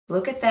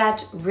Look at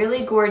that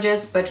really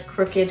gorgeous but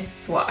crooked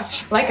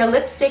swatch. Like a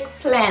lipstick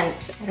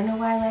plant. I don't know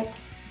why I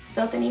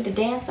felt the need to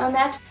dance on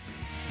that.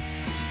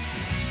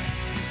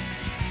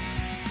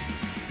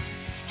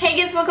 Hey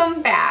guys,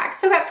 welcome back.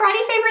 So got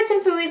Friday favorites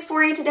and Fooeys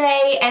for you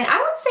today, and I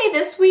would say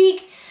this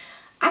week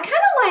I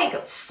kind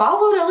of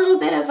followed a little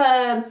bit of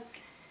a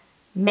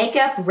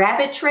makeup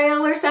rabbit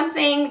trail or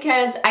something,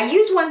 because I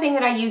used one thing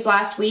that I used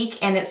last week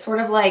and it sort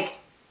of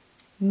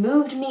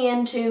moved me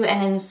into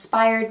and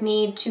inspired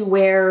me to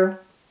wear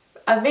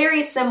a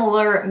very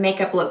similar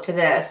makeup look to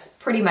this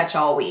pretty much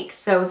all week.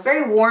 So it's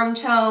very warm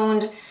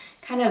toned,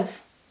 kind of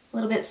a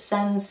little bit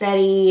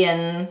sunsetty,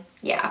 and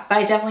yeah, but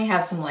I definitely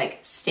have some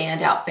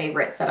standout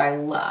favorites that I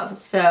love.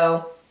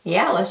 So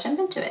yeah, let's jump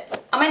into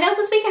it. On my nails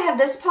this week I have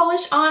this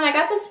polish on. I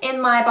got this in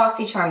my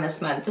BoxyCharm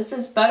this month. This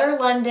is Butter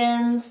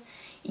London's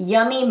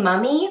Yummy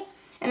Mummy,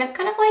 and it's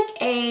kind of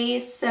like a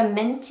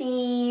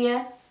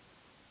cementy,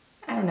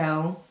 I don't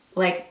know,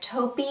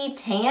 taupey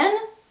tan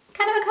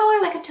kind of a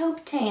color, like a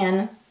taupe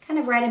tan, kind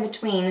of right in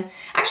between.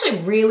 I actually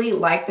really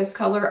like this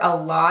color a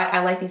lot. I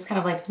like these kind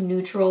of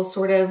neutral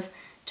sort of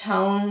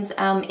tones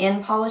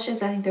in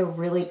polishes. I think they're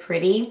really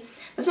pretty.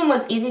 This one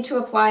was easy to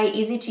apply,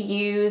 easy to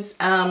use.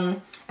 I've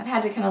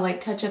had to kind of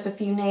touch up a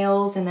few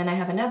nails, and then I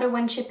have another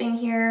one chipping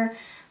here.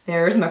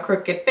 There's my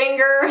crooked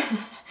finger.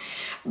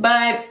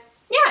 But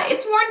yeah,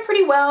 it's worn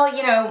pretty well.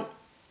 You know,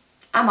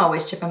 I'm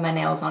always chipping my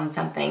nails on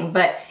something,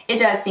 but it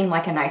does seem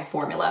like a nice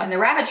formula. And the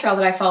rabbit trail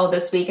that I followed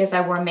this week is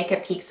I wore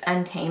Makeup Geek's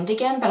Untamed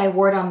again, but I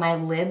wore it on my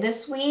lid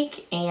this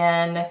week,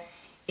 and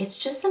it's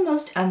just the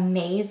most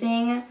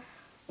amazing,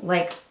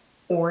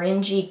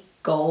 orangey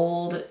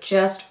gold,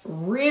 just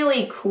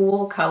really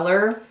cool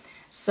color.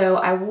 So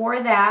I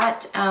wore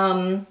that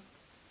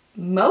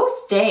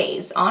most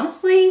days.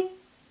 Honestly,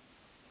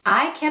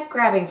 I kept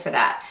grabbing for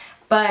that.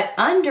 But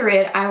under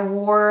it, I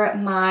wore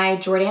my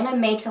Jordana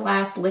Made to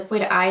Last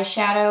liquid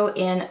eyeshadow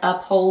in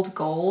Uphold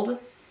Gold,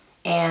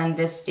 and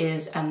this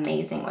is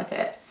amazing with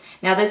it.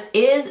 Now this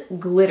is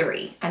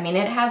glittery. I mean,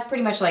 it has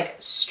pretty much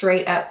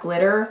straight up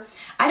glitter.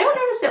 I don't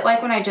notice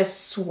it when I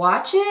just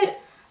swatch it,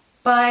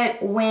 but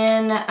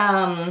when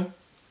I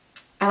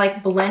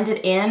blend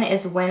it in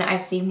is when I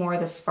see more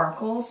of the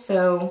sparkles.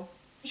 So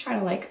I'm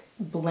trying to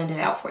blend it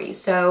out for you.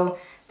 So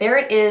there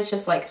it is,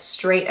 just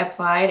straight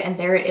applied, and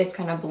there it is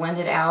kind of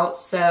blended out.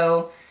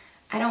 So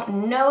I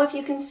don't know if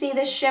you can see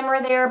the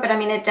shimmer there, but I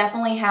mean, it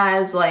definitely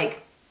has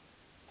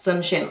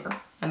some shimmer.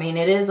 I mean,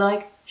 it is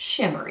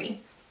shimmery,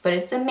 but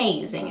it's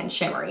amazing and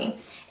shimmery.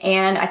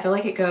 And I feel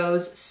like it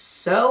goes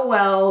so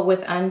well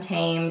with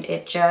Untamed.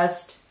 It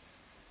just,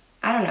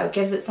 I don't know,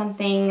 gives it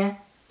something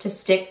to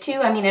stick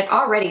to. I mean, it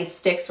already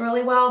sticks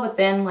really well, but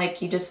then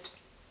you just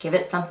give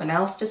it something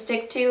else to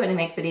stick to, and it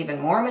makes it even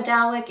more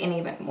metallic and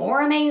even more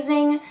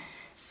amazing.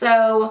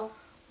 So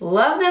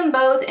love them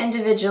both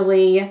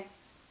individually.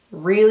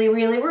 Really,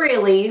 really,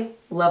 really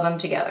love them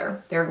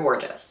together. They're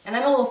gorgeous. And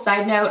then a little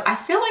side note, I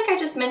feel like I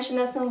just mentioned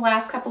this in the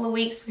last couple of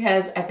weeks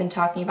because I've been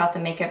talking about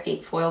the Makeup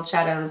Geek foiled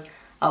shadows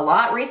a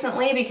lot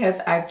recently because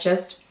I've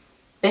just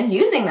been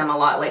using them a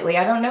lot lately.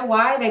 I don't know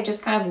why, they've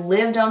just kind of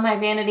lived on my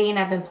vanity and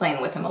I've been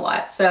playing with them a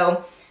lot.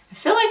 So I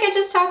feel like I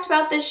just talked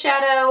about this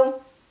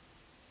shadow,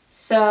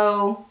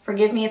 so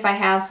forgive me if I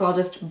have, so I'll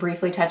just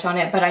briefly touch on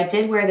it. But I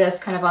did wear this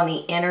kind of on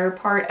the inner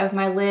part of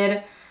my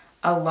lid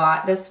a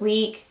lot this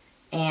week,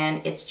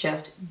 and it's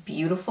just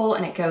beautiful,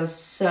 and it goes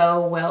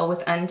so well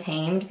with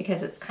Untamed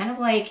because it's kind of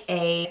like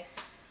a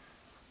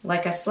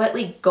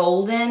slightly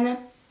golden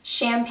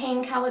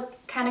champagne color,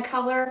 kind of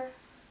color.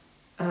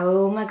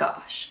 Oh my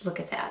gosh,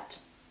 look at that.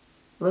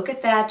 Look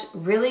at that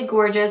really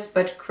gorgeous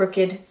but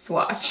crooked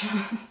swatch.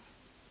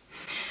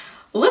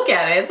 Look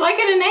at it, it's at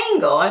an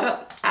angle.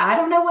 I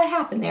don't know what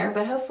happened there,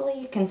 but hopefully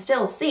you can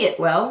still see it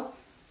well.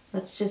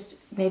 Let's just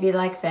maybe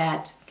like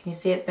that. Can you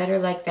see it better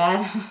like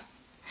that?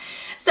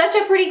 Such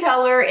a pretty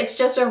color. It's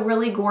just a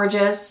really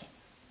gorgeous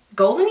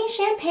goldeny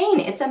champagne.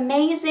 It's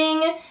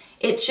amazing.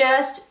 It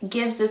just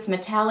gives this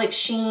metallic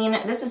sheen.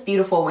 This is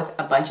beautiful with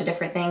a bunch of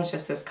different things.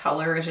 Just this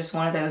color is just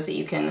one of those that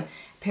you can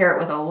pair it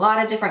with a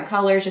lot of different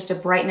colors just to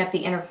brighten up the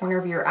inner corner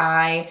of your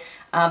eye.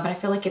 But I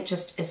feel like it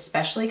just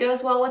especially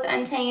goes well with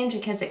Untamed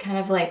because it kind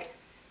of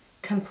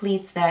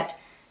completes that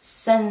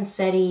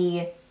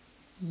sunsetty,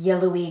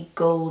 yellowy,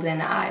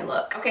 golden eye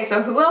look. Okay,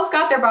 so who else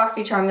got their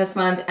BoxyCharm this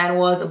month and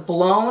was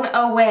blown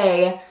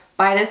away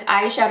by this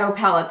eyeshadow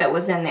palette that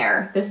was in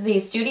there? This is the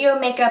Studio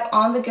Makeup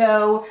On The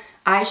Go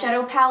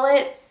eyeshadow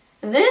palette.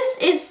 This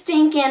is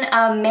stinking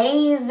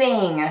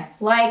amazing.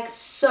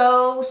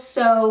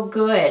 So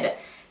good.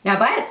 Now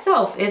by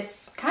itself,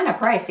 it's kind of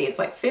pricey. It's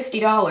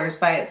 $50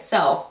 by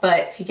itself,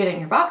 but if you get it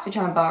in your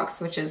BoxyCharm box,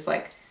 which is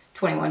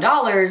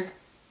 $21,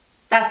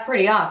 that's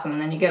pretty awesome.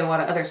 And then you get a lot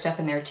of other stuff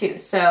in there too.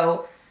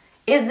 So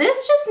is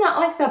this just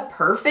not the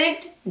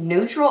perfect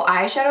neutral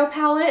eyeshadow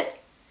palette?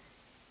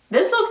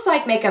 This looks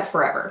like Makeup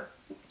Forever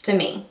to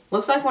me.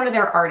 Looks like one of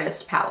their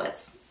artist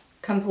palettes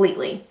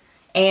completely.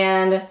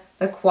 And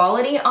the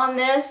quality on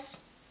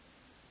this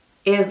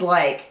is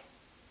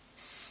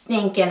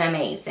stinking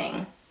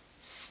amazing.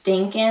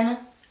 Stinking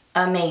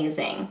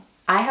amazing.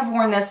 I have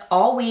worn this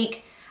all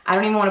week. I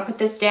don't even want to put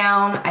this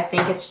down. I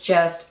think it's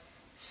just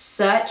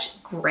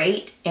such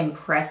great,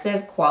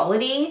 impressive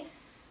quality.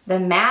 The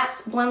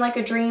mattes blend like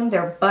a dream.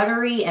 They're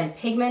buttery and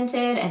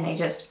pigmented, and they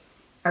just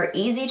are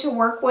easy to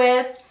work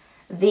with.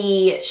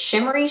 The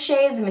shimmery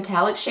shades and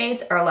metallic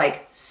shades are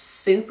like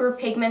super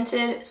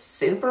pigmented,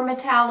 super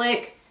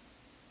metallic.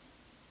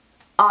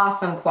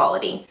 Awesome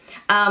quality.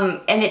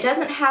 And it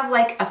doesn't have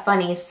like a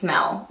funny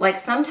smell. Like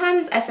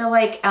sometimes I feel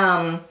like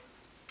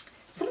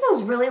some of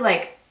those really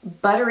like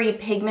buttery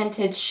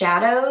pigmented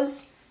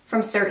shadows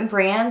from certain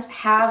brands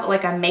have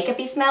like a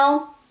makeup-y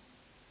smell.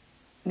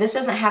 This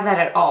doesn't have that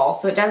at all.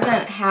 So it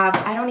doesn't have,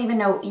 I don't even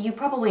know, you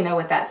probably know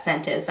what that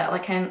scent is, that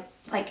like kind of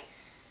like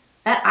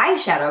that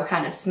eyeshadow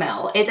kind of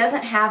smell. It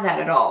doesn't have that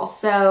at all.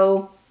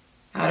 So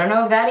I don't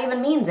know if that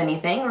even means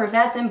anything or if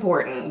that's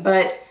important,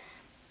 but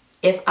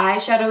if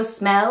eyeshadow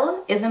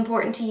smell is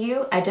important to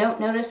you, I don't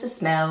notice a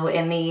smell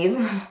in these.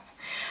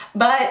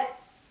 But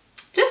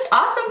just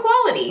awesome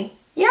quality.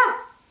 Yeah.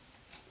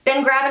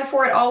 Been grabbing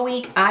for it all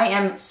week. I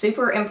am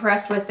super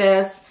impressed with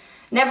this.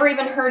 Never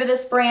even heard of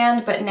this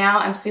brand, but now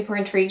I'm super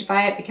intrigued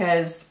by it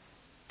because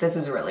this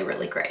is really,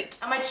 really great.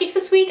 On my cheeks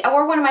this week, I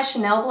wore one of my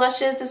Chanel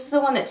blushes. This is the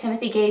one that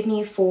Timothy gave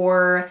me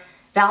for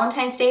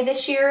Valentine's Day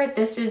this year.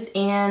 This is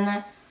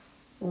in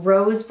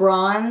Rose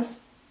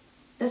Bronze.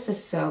 This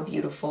is so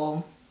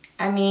beautiful.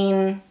 I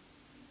mean,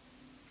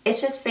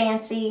 it's just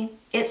fancy.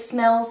 It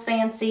smells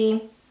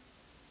fancy.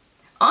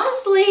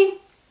 Honestly,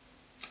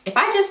 if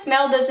I just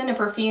smelled this in a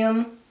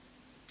perfume,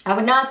 I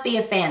would not be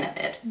a fan of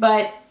it,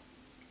 but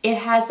it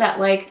has that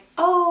like,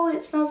 oh,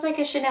 it smells like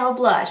a Chanel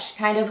blush,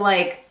 kind of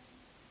like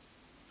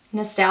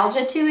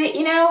nostalgia to it,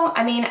 you know?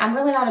 I mean, I'm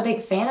really not a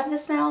big fan of the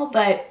smell,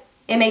 but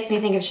it makes me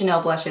think of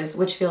Chanel blushes,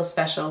 which feels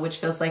special, which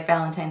feels like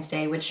Valentine's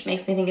Day, which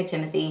makes me think of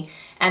Timothy,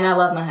 and I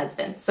love my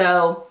husband.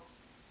 So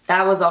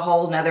that was a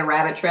whole nother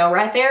rabbit trail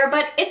right there,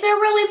 but it's a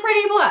really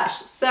pretty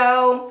blush.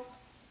 So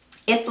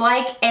it's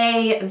like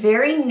a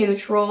very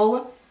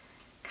neutral,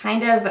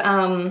 kind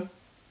of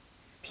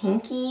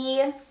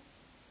pinky,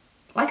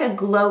 like a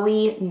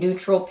glowy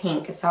neutral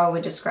pink is how I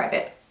would describe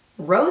it.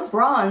 Rose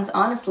Bronze,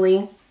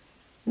 honestly,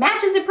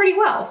 matches it pretty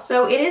well.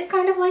 So it is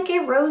kind of like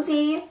a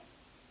rosy,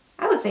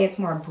 I would say it's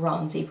more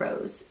bronzy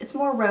rose. It's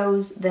more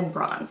rose than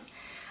bronze.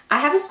 I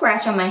have a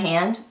scratch on my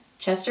hand.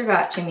 Chester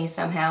got to me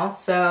somehow,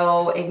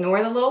 so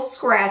ignore the little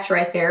scratch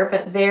right there,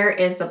 but there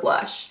is the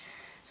blush.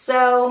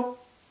 So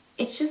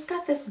it's just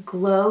got this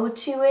glow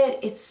to it.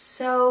 It's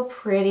so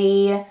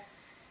pretty.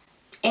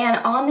 And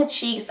on the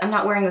cheeks, I'm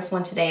not wearing this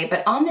one today,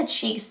 but on the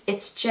cheeks,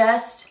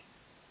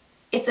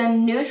 it's a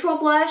neutral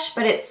blush,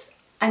 but it's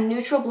a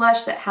neutral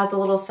blush that has a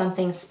little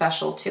something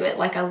special to it,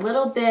 like a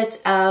little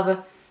bit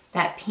of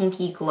that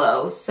pinky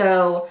glow.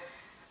 So,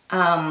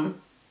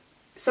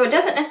 so it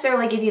doesn't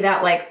necessarily give you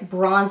that like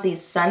bronzy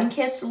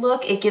sun-kissed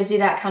look. It gives you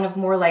that kind of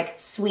more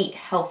like sweet,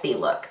 healthy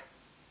look,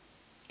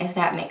 if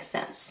that makes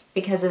sense,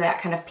 because of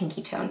that kind of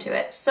pinky tone to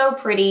it. So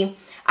pretty.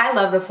 I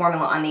love the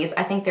formula on these.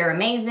 I think they're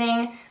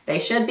amazing. They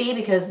should be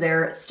because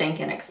they're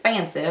stinking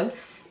expensive,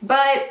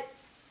 but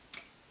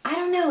I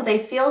don't know, they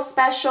feel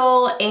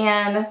special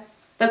and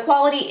the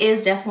quality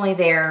is definitely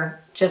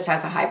there, just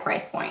has a high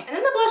price point. And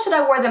then the blush that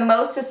I wore the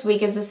most this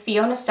week is this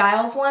Fiona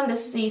Stiles one.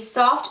 This is the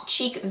Soft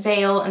Cheek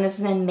Veil and this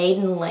is in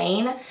Maiden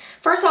Lane.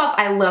 First off,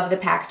 I love the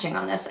packaging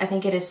on this. I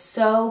think it is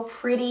so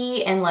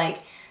pretty and like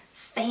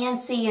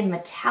fancy and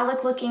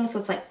metallic looking, so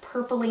it's like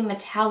purpley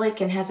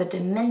metallic and has a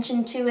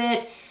dimension to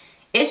it.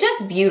 It's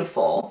just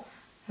beautiful,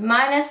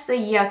 minus the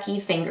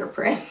yucky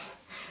fingerprints.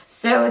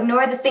 So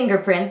ignore the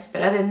fingerprints,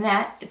 but other than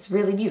that, it's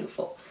really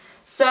beautiful.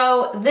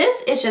 So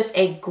this is just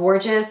a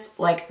gorgeous,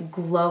 like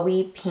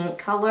glowy pink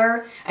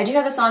color. I do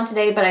have this on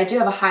today, but I do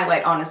have a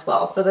highlight on as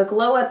well. So the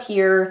glow up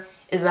here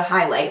is the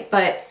highlight,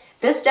 but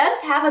this does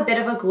have a bit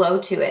of a glow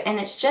to it, and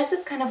it's just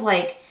this kind of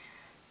like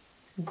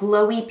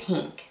glowy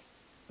pink.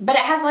 But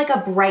it has like a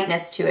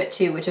brightness to it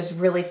too, which is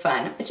really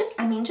fun. But just,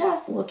 I mean,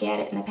 just look at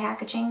it in the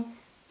packaging.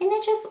 And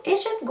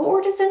it's just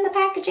gorgeous in the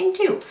packaging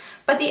too.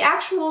 But the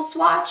actual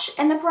swatch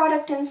and the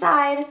product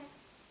inside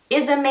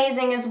is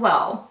amazing as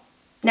well.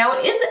 Now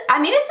it is,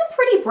 I mean, it's a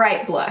pretty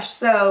bright blush.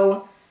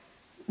 So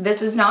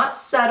this is not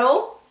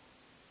subtle.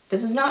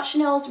 This is not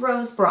Chanel's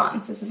Rose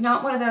Bronze. This is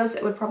not one of those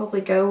that would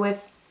probably go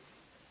with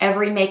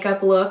every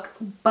makeup look.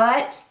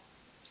 But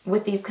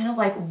with these kind of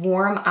like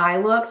warm eye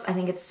looks, I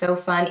think it's so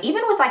fun.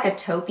 Even with like a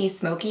taupey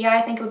smoky eye,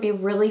 I think it would be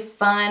really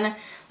fun.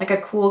 Like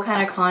a cool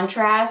kind of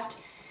contrast.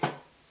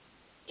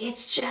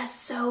 It's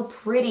just so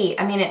pretty.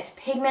 I mean, it's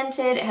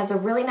pigmented. It has a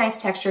really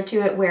nice texture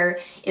to it where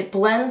it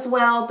blends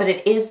well, but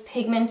it is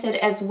pigmented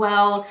as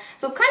well.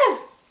 So it's kind of,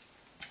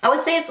 I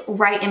would say it's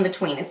right in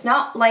between. It's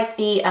not like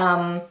the,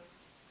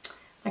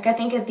 like I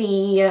think of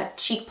the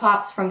cheek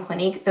pops from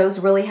Clinique. Those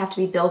really have to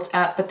be built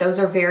up, but those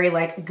are very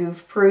like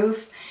goof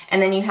proof.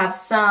 And then you have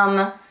some,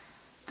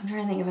 I'm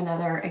trying to think of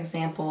another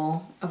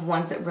example of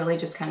ones that really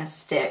just kind of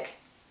stick.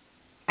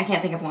 I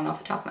can't think of one off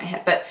the top of my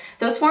head, but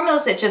those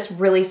formulas that just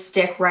really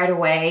stick right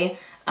away,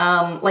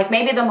 Like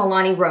maybe the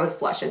Milani Rose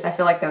blushes. I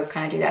feel like those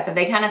kind of do that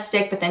they kind of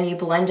stick, but then you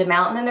blend them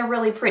out and then they're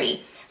really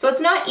pretty. So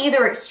it's not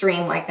either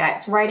extreme like that.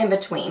 It's right in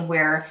between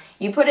where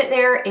you put it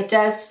there, it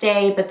does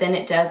stay, but then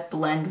it does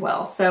blend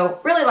well.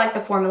 So really like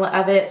the formula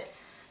of it.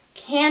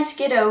 Can't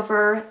get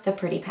over the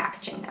pretty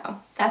packaging though.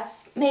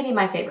 That's maybe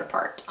my favorite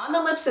part. On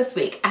the lips this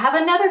week, I have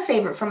another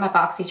favorite from my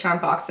BoxyCharm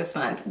box this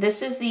month.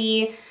 This is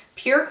the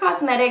Pure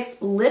Cosmetics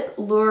Lip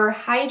Lure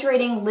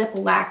Hydrating Lip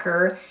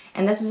Lacquer,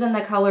 and this is in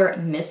the color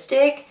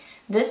Mystic.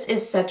 This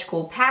is such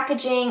cool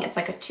packaging. It's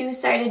like a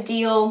two-sided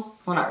deal.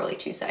 Well, not really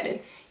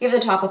two-sided. You have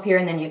the top up here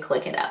and then you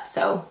click it up.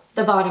 So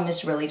the bottom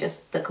is really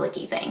just the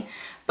clicky thing.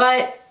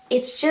 But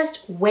it's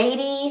just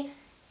weighty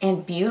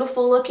and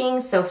beautiful looking.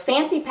 So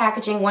fancy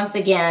packaging once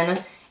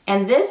again.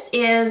 And this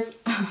is,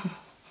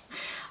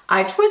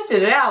 I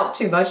twisted it out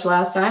too much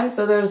last time.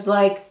 So there's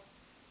like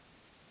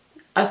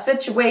a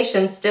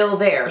situation still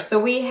there. So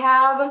we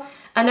have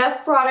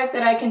enough product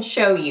that I can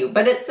show you.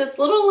 But it's this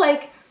little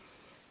like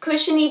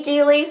cushiony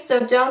dealy. So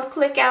don't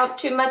click out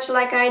too much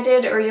like I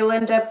did or you'll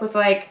end up with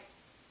like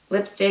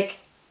lipstick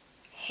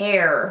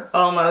hair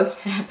almost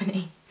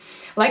happening.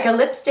 Like a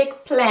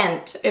lipstick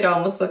plant, it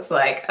almost looks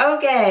like.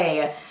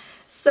 Okay,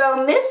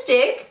 so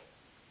Mystic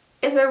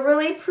is a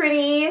really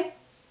pretty,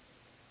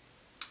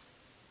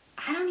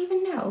 I don't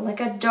even know, like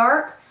a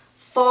dark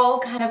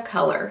fall kind of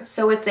color.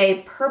 So it's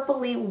a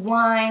purpley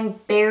wine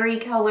berry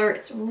color.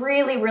 It's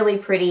really, really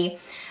pretty.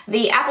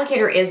 The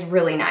applicator is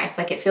really nice.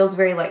 Like it feels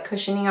very like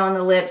cushiony on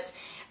the lips,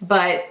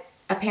 but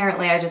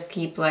apparently I just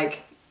keep like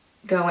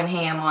going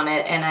ham on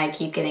it and I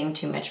keep getting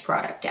too much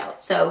product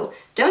out. So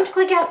don't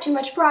click out too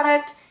much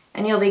product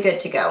and you'll be good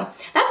to go.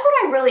 That's what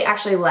I really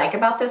actually like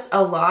about this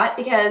a lot,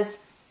 because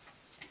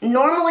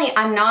normally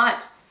I'm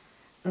not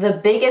the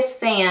biggest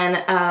fan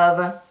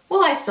of,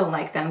 well, I still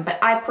like them, but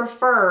I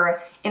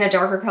prefer in a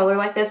darker color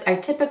like this, I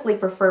typically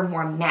prefer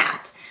more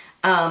matte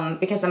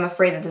because I'm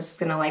afraid that this is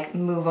gonna like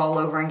move all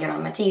over and get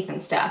on my teeth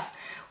and stuff.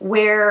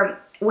 Where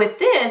with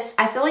this,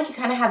 I feel like you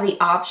kind of have the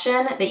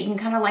option that you can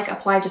kind of like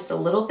apply just a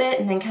little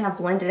bit and then kind of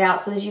blend it out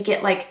so that you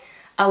get like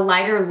a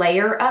lighter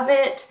layer of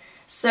it.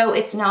 So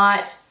it's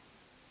not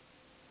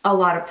a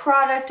lot of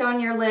product on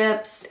your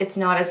lips. It's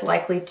not as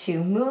likely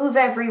to move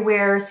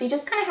everywhere. So you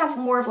just kind of have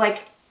more of like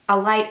a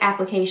light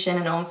application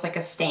and almost like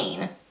a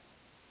stain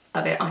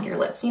of it on your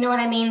lips. You know what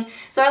I mean?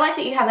 So I like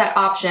that you have that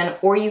option,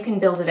 or you can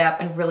build it up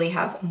and really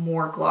have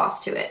more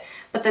gloss to it.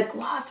 But the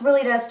gloss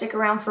really does stick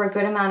around for a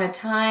good amount of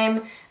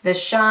time. The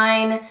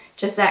shine,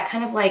 just that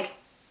kind of like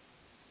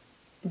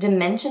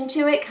dimension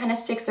to it kind of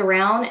sticks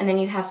around, and then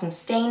you have some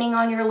staining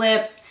on your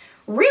lips.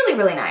 Really,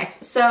 really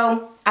nice.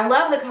 So I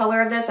love the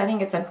color of this. I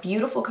think it's a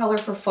beautiful color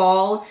for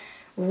fall.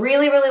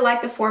 Really, really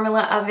like the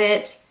formula of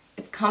it.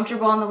 It's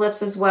comfortable on the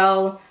lips as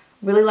well.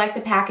 Really like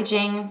the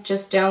packaging.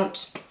 Just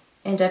don't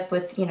end up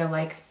with, you know,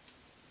 like,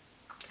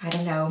 I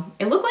don't know.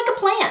 It looked like a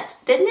plant,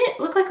 didn't it?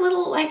 Look like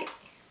little like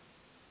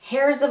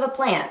hairs of a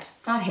plant.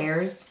 Not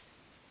hairs.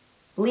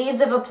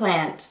 Leaves of a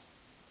plant.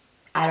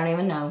 I don't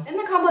even know. And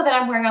the combo that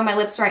I'm wearing on my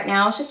lips right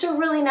now is just a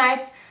really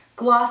nice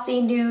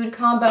glossy nude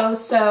combo.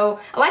 So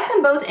I like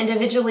them both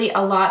individually a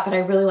lot, but I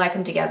really like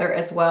them together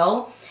as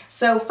well.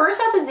 So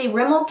first off is the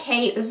Rimmel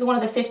Kate. This is one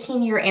of the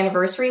 15-year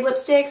anniversary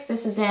lipsticks.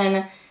 This is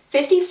in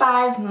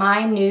 55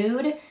 My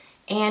Nude.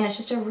 And it's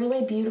just a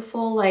really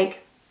beautiful, like,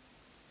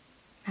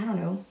 I don't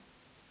know,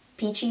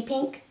 peachy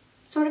pink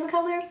sort of a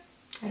color.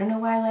 I don't know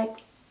why I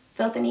like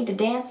felt the need to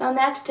dance on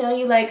that to tell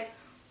you like,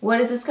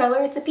 what is this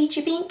color? It's a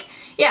peachy pink.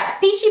 Yeah,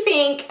 peachy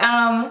pink.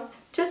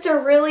 Just a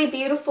really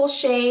beautiful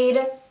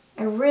shade.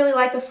 I really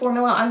like the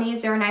formula on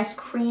these. They're a nice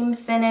cream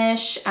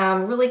finish,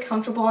 really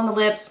comfortable on the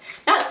lips.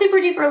 Not super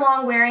duper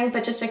long wearing,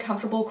 but just a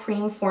comfortable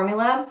cream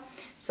formula.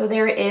 So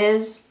there it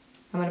is.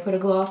 I'm gonna put a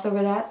gloss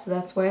over that, so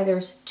that's why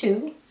there's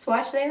two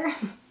swatch there.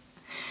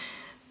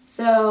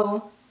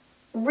 So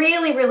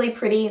really, really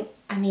pretty.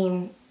 I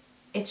mean,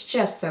 it's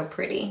just so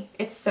pretty.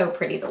 It's so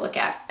pretty to look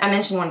at. I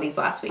mentioned one of these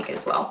last week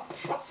as well.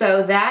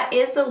 So that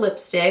is the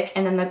lipstick,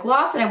 and then the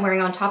gloss that I'm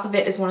wearing on top of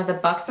it is one of the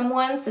Buxom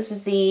ones. This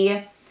is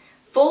the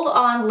Full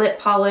On Lip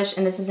Polish,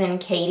 and this is in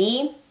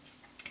Katie.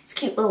 It's a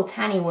cute little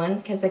tiny one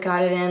because I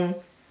got it in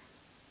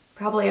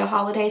probably a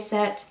holiday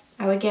set,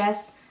 I would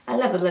guess. I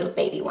love the little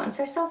baby ones.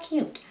 They're so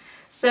cute.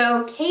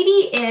 So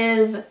Katie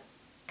is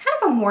kind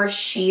of a more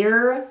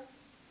sheer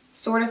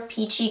sort of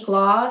peachy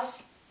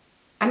gloss.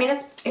 I mean,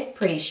 it's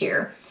pretty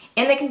sheer.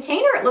 In the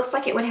container, it looks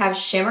like it would have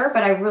shimmer,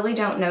 but I really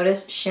don't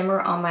notice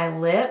shimmer on my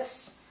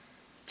lips.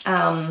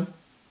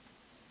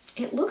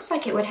 It looks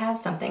like it would have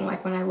something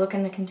like when I look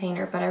in the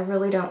container, but I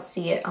really don't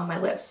see it on my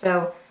lips.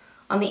 So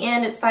on the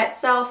end, it's by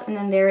itself, and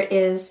then there it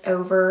is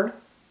over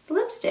the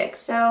lipstick.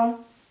 So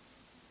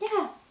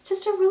yeah,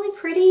 just a really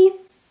pretty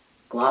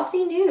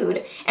glossy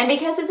nude. And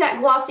because it's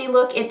that glossy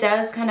look, it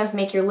does kind of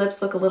make your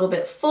lips look a little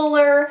bit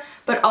fuller,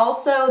 but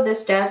also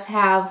this does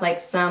have like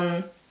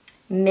some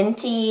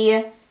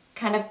minty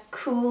kind of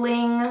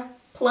cooling,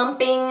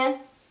 plumping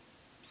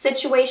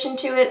situation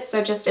to it.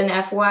 So just an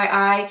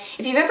FYI.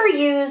 If you've ever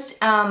used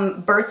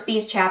Burt's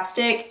Bees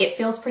chapstick, it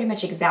feels pretty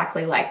much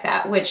exactly like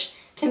that, which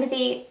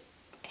Timothy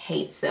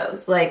hates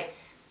those. Like,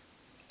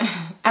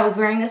 I was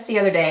wearing this the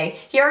other day.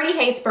 He already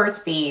hates Burt's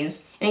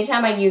Bees.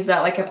 Anytime I use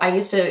that, like I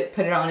used to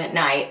put it on at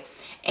night,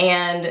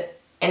 and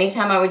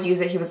anytime I would use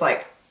it, he was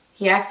like,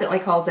 he accidentally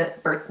calls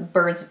it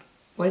birds,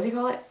 what does he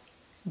call it?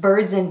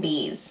 Birds and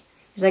Bees.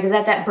 He's like, is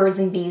that Birds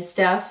and Bees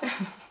stuff?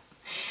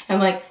 I'm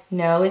like,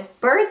 no, it's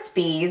Burt's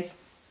Bees,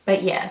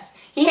 but yes.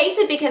 He hates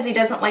it because he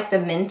doesn't like the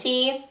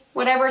minty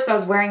whatever, so I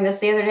was wearing this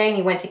the other day and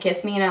he went to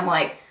kiss me and I'm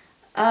like,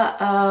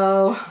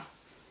 uh-oh,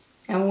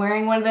 I'm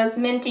wearing one of those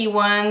minty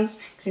ones.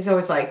 Because he's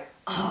always like,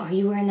 oh, are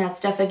you wearing that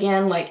stuff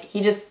again? Like,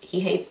 he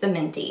hates the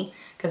minty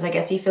because I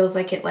guess he feels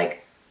like it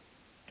like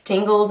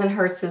tingles and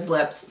hurts his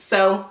lips.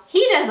 So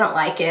he doesn't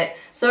like it.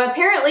 So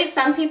apparently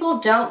some people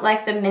don't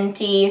like the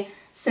minty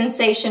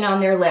sensation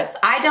on their lips.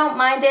 I don't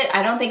mind it.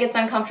 I don't think it's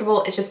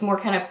uncomfortable. It's just more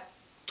kind of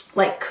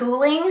like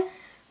cooling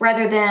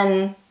rather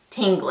than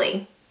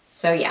tingly.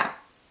 So yeah.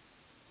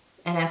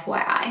 An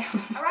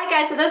FYI. Alright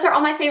guys, so those are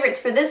all my favorites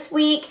for this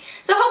week.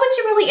 So I hope that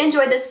you really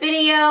enjoyed this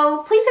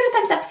video. Please hit a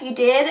thumbs up if you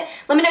did.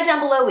 Let me know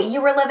down below what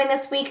you were loving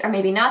this week or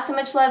maybe not so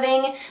much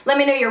loving. Let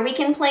me know your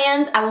weekend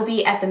plans. I will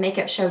be at the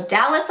Makeup Show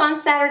Dallas on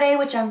Saturday,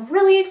 which I'm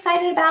really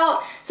excited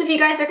about. So if you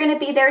guys are going to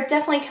be there,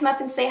 definitely come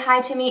up and say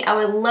hi to me. I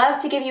would love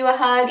to give you a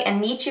hug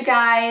and meet you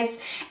guys.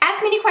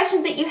 Ask me any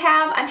questions that you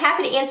have. I'm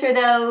happy to answer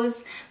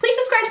those. Please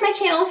subscribe to my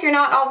channel if you're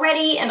not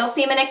already, and I'll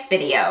see you in my next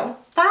video.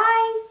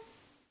 Bye!